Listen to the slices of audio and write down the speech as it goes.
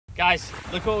Guys,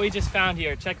 look what we just found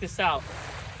here. Check this out.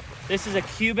 This is a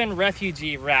Cuban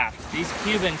refugee raft. These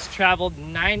Cubans traveled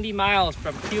 90 miles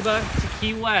from Cuba to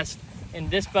Key West in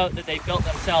this boat that they built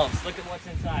themselves. Look at what's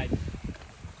inside.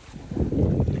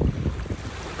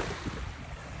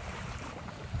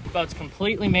 The boat's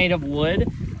completely made of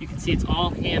wood. You can see it's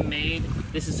all handmade.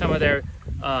 This is some of their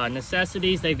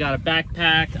necessities. They've got a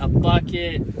backpack, a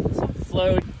bucket, some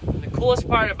float. And the coolest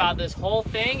part about this whole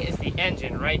thing is the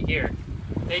engine right here.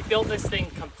 They built this thing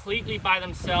completely by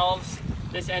themselves.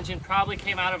 This engine probably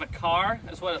came out of a car.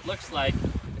 That's what it looks like.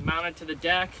 It mounted to the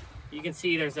deck. You can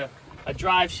see there's a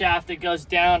drive shaft that goes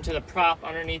down to the prop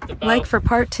underneath the boat. Like for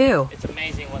part 2. It's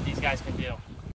amazing what these guys can do.